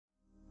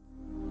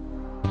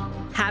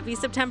Happy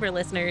September,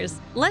 listeners.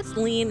 Let's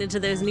lean into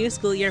those new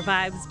school year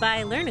vibes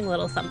by learning a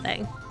little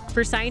something.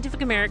 For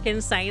Scientific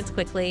American's Science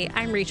Quickly,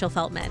 I'm Rachel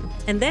Feltman,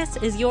 and this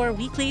is your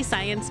weekly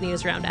science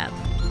news roundup.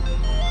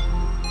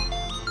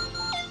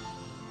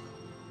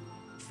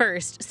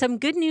 First, some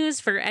good news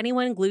for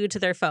anyone glued to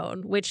their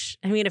phone, which,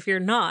 if you're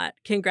not,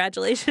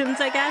 congratulations,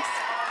 I guess.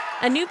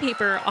 A new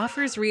paper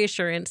offers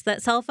reassurance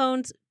that cell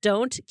phones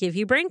don't give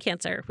you brain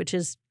cancer, which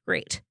is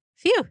great.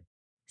 Phew.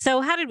 So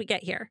how did we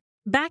get here?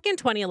 Back in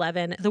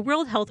 2011, the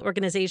World Health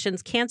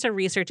Organization's Cancer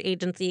Research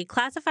Agency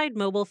classified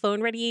mobile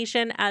phone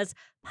radiation as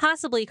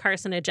possibly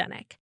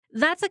carcinogenic.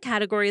 That's a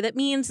category that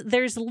means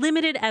there's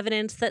limited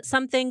evidence that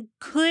something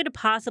could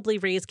possibly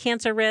raise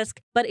cancer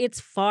risk, but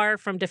it's far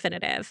from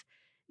definitive.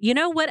 You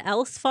know what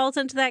else falls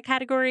into that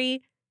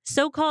category?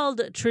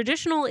 So-called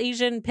traditional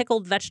Asian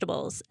pickled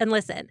vegetables. And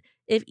listen,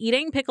 if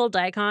eating pickled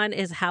daikon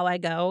is how I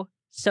go,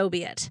 so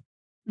be it.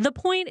 The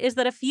point is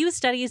that a few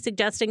studies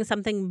suggesting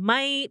something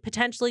might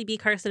potentially be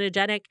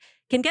carcinogenic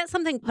can get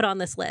something put on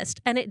this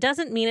list, and it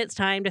doesn't mean it's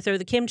time to throw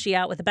the kimchi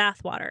out with the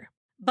bathwater.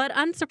 But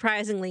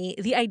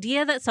unsurprisingly, the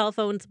idea that cell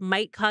phones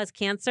might cause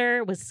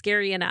cancer was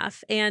scary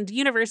enough and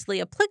universally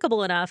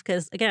applicable enough,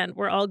 because again,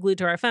 we're all glued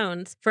to our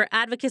phones, for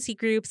advocacy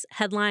groups,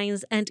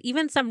 headlines, and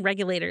even some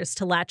regulators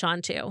to latch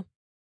onto.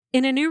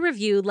 In a new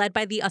review led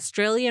by the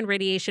Australian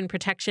Radiation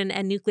Protection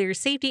and Nuclear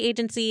Safety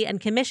Agency and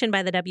commissioned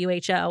by the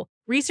WHO,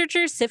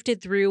 researchers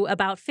sifted through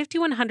about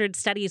 5,100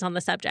 studies on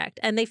the subject,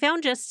 and they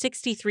found just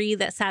 63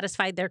 that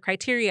satisfied their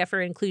criteria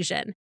for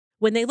inclusion.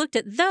 When they looked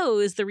at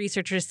those, the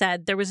researchers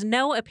said there was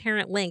no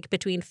apparent link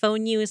between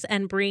phone use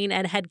and brain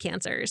and head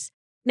cancers.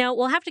 Now,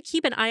 we'll have to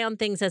keep an eye on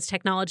things as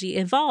technology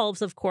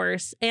evolves, of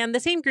course, and the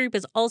same group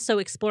is also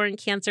exploring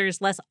cancers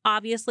less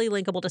obviously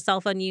linkable to cell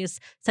phone use,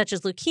 such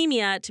as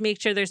leukemia, to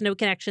make sure there's no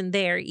connection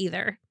there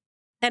either.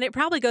 And it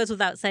probably goes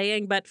without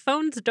saying, but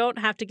phones don't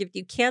have to give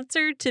you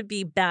cancer to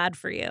be bad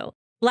for you.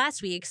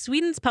 Last week,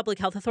 Sweden's Public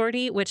Health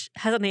Authority, which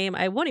has a name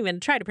I won't even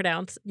try to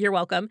pronounce, you're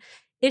welcome,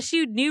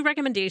 issued new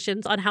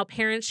recommendations on how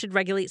parents should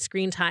regulate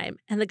screen time,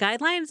 and the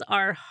guidelines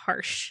are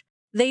harsh.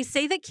 They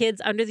say that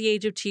kids under the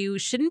age of 2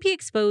 shouldn't be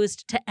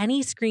exposed to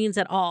any screens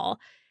at all.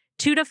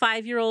 2 to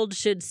 5-year-olds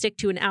should stick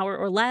to an hour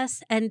or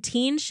less, and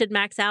teens should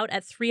max out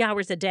at 3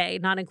 hours a day,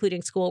 not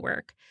including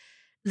schoolwork.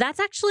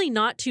 That's actually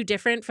not too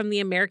different from the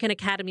American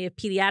Academy of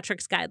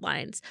Pediatrics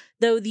guidelines,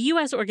 though the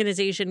U.S.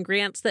 organization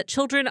grants that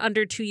children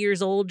under 2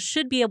 years old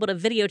should be able to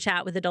video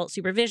chat with adult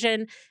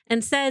supervision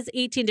and says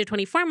 18 to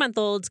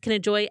 24-month-olds can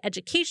enjoy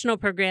educational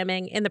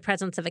programming in the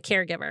presence of a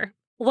caregiver.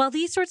 While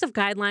these sorts of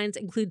guidelines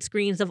include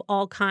screens of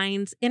all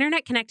kinds,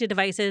 internet-connected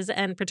devices,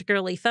 and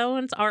particularly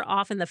phones, are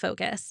often the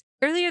focus.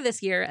 Earlier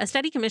this year, a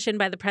study commissioned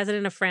by the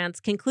president of France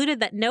concluded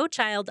that no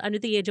child under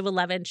the age of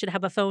 11 should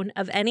have a phone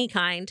of any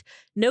kind,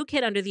 no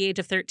kid under the age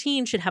of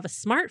 13 should have a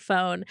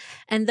smartphone,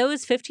 and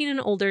those 15 and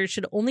older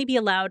should only be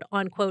allowed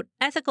on, quote,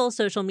 ethical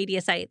social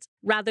media sites,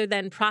 rather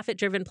than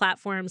profit-driven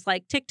platforms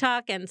like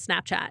TikTok and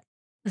Snapchat.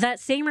 That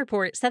same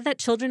report said that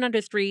children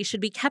under 3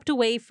 should be kept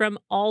away from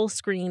all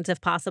screens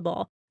if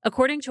possible.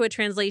 According to a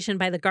translation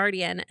by The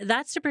Guardian,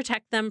 that's to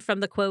protect them from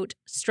the, quote,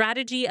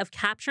 strategy of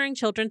capturing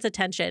children's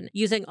attention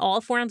using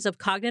all forms of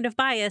cognitive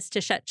bias to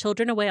shut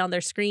children away on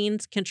their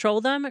screens, control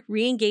them,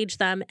 re-engage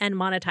them, and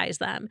monetize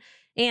them,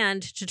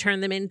 and to turn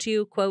them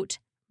into, quote,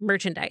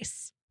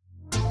 merchandise.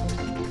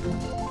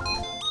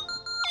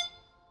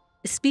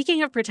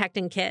 Speaking of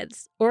protecting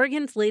kids,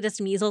 Oregon's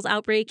latest measles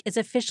outbreak is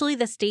officially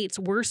the state's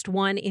worst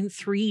one in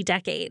 3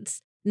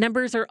 decades.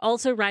 Numbers are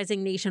also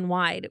rising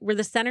nationwide, where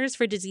the Centers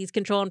for Disease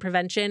Control and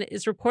Prevention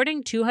is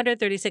reporting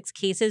 236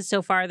 cases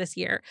so far this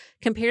year,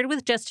 compared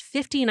with just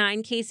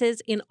 59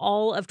 cases in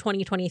all of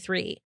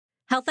 2023.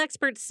 Health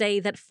experts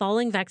say that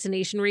falling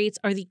vaccination rates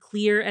are the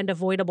clear and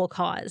avoidable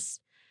cause.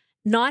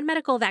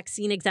 Non-medical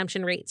vaccine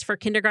exemption rates for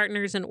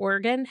kindergartners in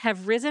Oregon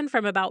have risen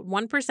from about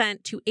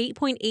 1% to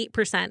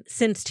 8.8%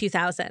 since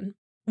 2000.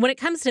 When it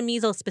comes to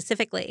measles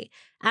specifically,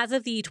 as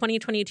of the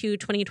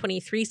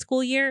 2022-2023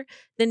 school year,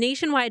 the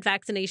nationwide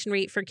vaccination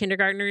rate for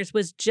kindergartners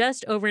was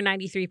just over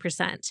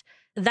 93%.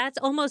 That's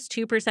almost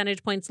 2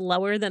 percentage points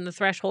lower than the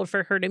threshold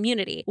for herd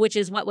immunity, which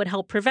is what would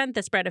help prevent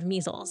the spread of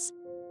measles.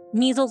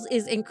 Measles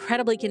is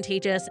incredibly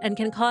contagious and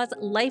can cause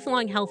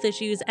lifelong health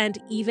issues and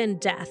even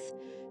death.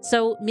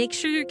 So make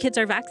sure your kids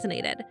are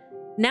vaccinated.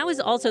 Now is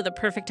also the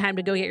perfect time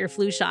to go get your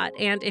flu shot,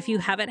 and if you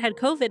haven't had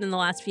COVID in the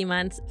last few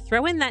months,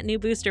 throw in that new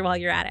booster while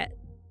you're at it.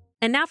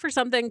 And now for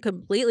something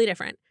completely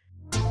different.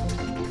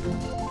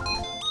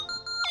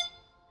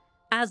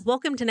 As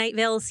Welcome to Night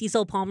Vale's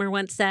Cecil Palmer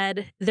once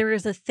said, there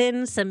is a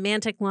thin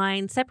semantic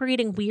line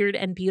separating weird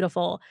and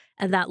beautiful,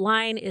 and that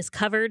line is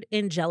covered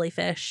in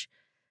jellyfish.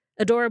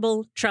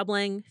 Adorable,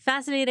 troubling,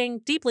 fascinating,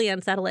 deeply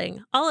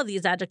unsettling, all of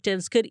these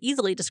adjectives could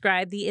easily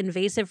describe the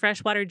invasive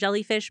freshwater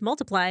jellyfish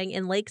multiplying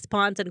in lakes,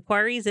 ponds, and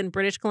quarries in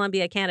British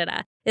Columbia,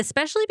 Canada,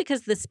 especially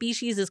because the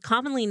species is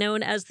commonly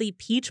known as the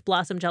peach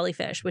blossom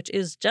jellyfish, which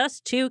is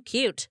just too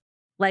cute.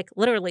 Like,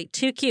 literally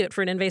too cute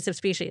for an invasive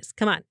species.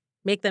 Come on,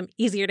 make them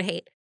easier to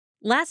hate.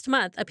 Last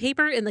month, a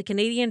paper in the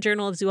Canadian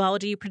Journal of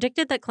Zoology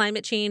predicted that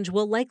climate change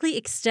will likely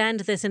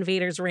extend this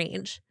invader's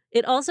range.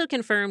 It also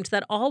confirmed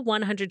that all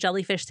 100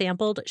 jellyfish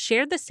sampled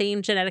shared the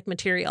same genetic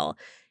material.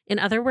 In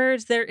other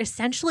words, they're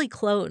essentially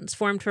clones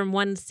formed from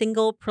one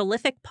single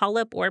prolific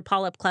polyp or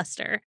polyp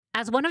cluster.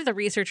 As one of the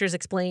researchers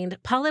explained,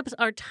 polyps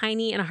are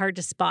tiny and hard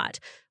to spot,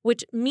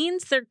 which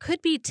means there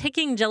could be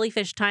ticking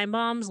jellyfish time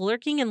bombs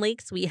lurking in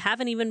lakes we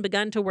haven't even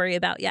begun to worry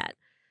about yet.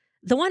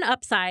 The one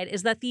upside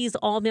is that these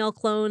all-male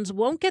clones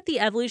won't get the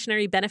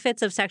evolutionary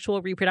benefits of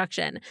sexual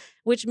reproduction,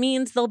 which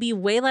means they'll be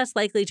way less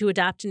likely to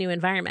adapt to new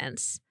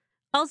environments.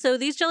 Also,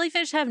 these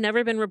jellyfish have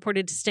never been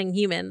reported to sting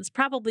humans,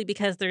 probably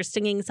because their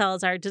stinging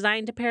cells are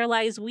designed to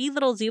paralyze wee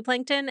little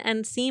zooplankton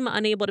and seem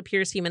unable to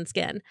pierce human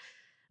skin.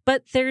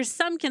 But there's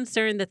some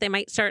concern that they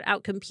might start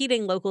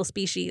outcompeting local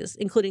species,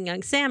 including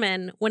young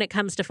salmon, when it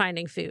comes to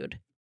finding food.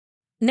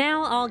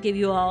 Now I'll give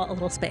you all a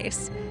little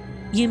space.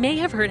 You may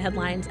have heard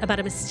headlines about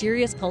a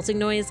mysterious pulsing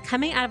noise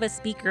coming out of a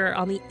speaker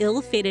on the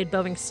ill-fated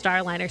Boeing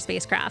Starliner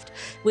spacecraft,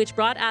 which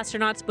brought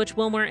astronauts Butch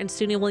Wilmore and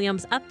Suni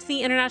Williams up to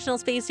the International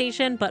Space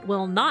Station but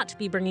will not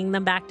be bringing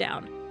them back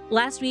down.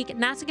 Last week,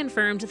 NASA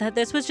confirmed that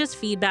this was just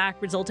feedback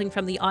resulting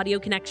from the audio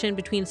connection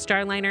between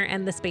Starliner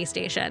and the space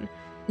station.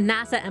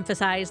 NASA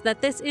emphasized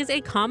that this is a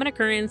common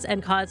occurrence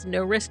and caused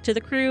no risk to the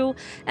crew,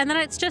 and that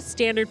it's just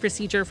standard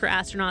procedure for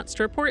astronauts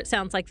to report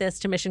sounds like this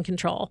to mission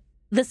control.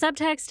 The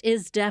subtext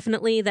is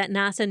definitely that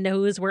NASA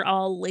knows we're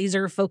all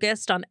laser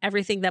focused on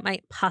everything that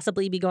might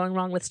possibly be going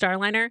wrong with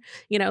Starliner,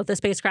 the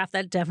spacecraft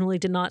that definitely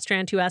did not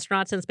strand 2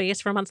 astronauts in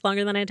space for months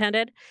longer than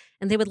intended,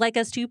 and they would like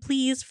us to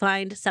please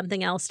find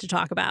something else to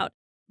talk about.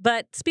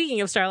 But speaking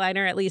of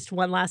Starliner, at least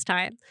one last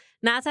time,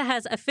 NASA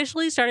has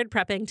officially started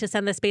prepping to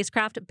send the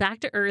spacecraft back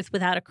to Earth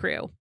without a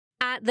crew.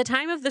 At the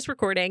time of this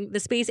recording, the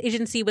space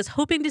agency was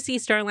hoping to see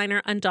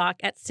Starliner undock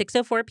at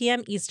 6:04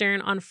 p.m.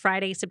 Eastern on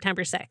Friday,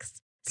 September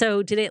 6th.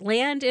 So did it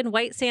land in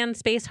White Sands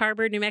Space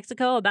Harbor, New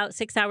Mexico about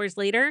 6 hours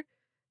later?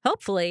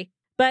 Hopefully.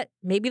 But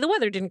maybe the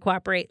weather didn't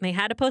cooperate and they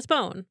had to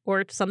postpone,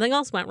 or something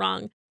else went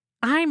wrong.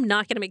 I'm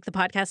not going to make the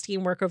podcast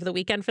team work over the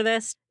weekend for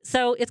this,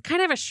 so it's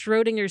kind of a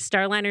Schrodinger's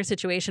Starliner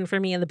situation for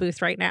me in the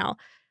booth right now.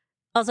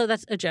 Also,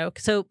 that's a joke,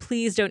 so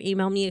please don't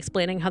email me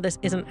explaining how this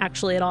isn't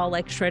actually at all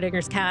like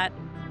Schrodinger's cat.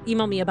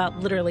 Email me about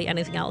literally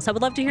anything else. I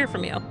would love to hear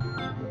from you.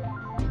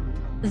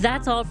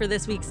 That's all for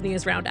this week's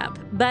News Roundup.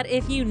 But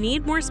if you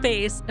need more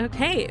space,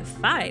 okay,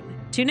 fine.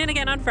 Tune in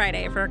again on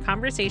Friday for a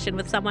conversation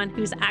with someone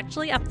who's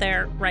actually up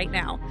there right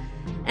now.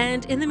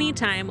 And in the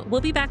meantime,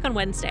 we'll be back on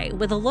Wednesday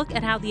with a look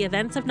at how the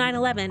events of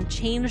 9/11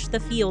 changed the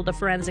field of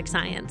forensic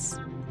science.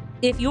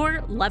 If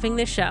you're loving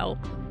this show,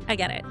 I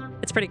get it.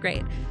 It's pretty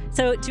great.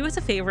 So do us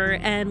a favor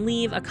and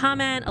leave a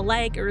comment, a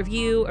like, a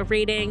review, a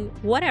rating,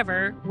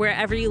 whatever,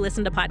 wherever you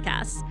listen to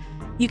podcasts.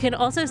 You can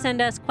also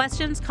send us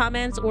questions,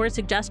 comments, or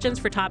suggestions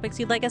for topics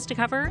you'd like us to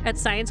cover at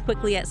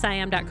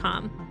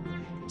sciencequickly@sciam.com.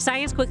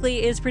 Science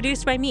Quickly is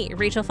produced by me,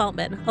 Rachel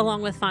Feltman,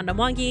 along with Fonda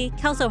Mwangi,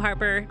 Kelso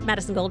Harper,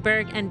 Madison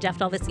Goldberg, and Jeff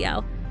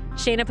DelViscio.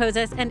 Shayna,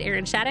 Posses, and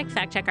Shattuck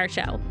fact-check our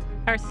show.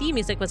 Our theme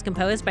music was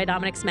composed by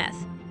Dominic Smith.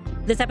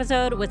 This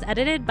episode was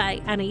edited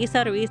by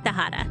Anaisa Ruiz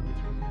Tejada.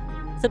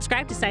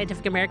 Subscribe to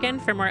Scientific American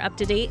for more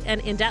up-to-date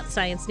and in-depth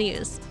science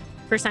news.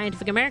 For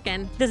Scientific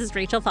American, this is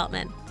Rachel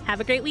Feltman.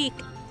 Have a great week.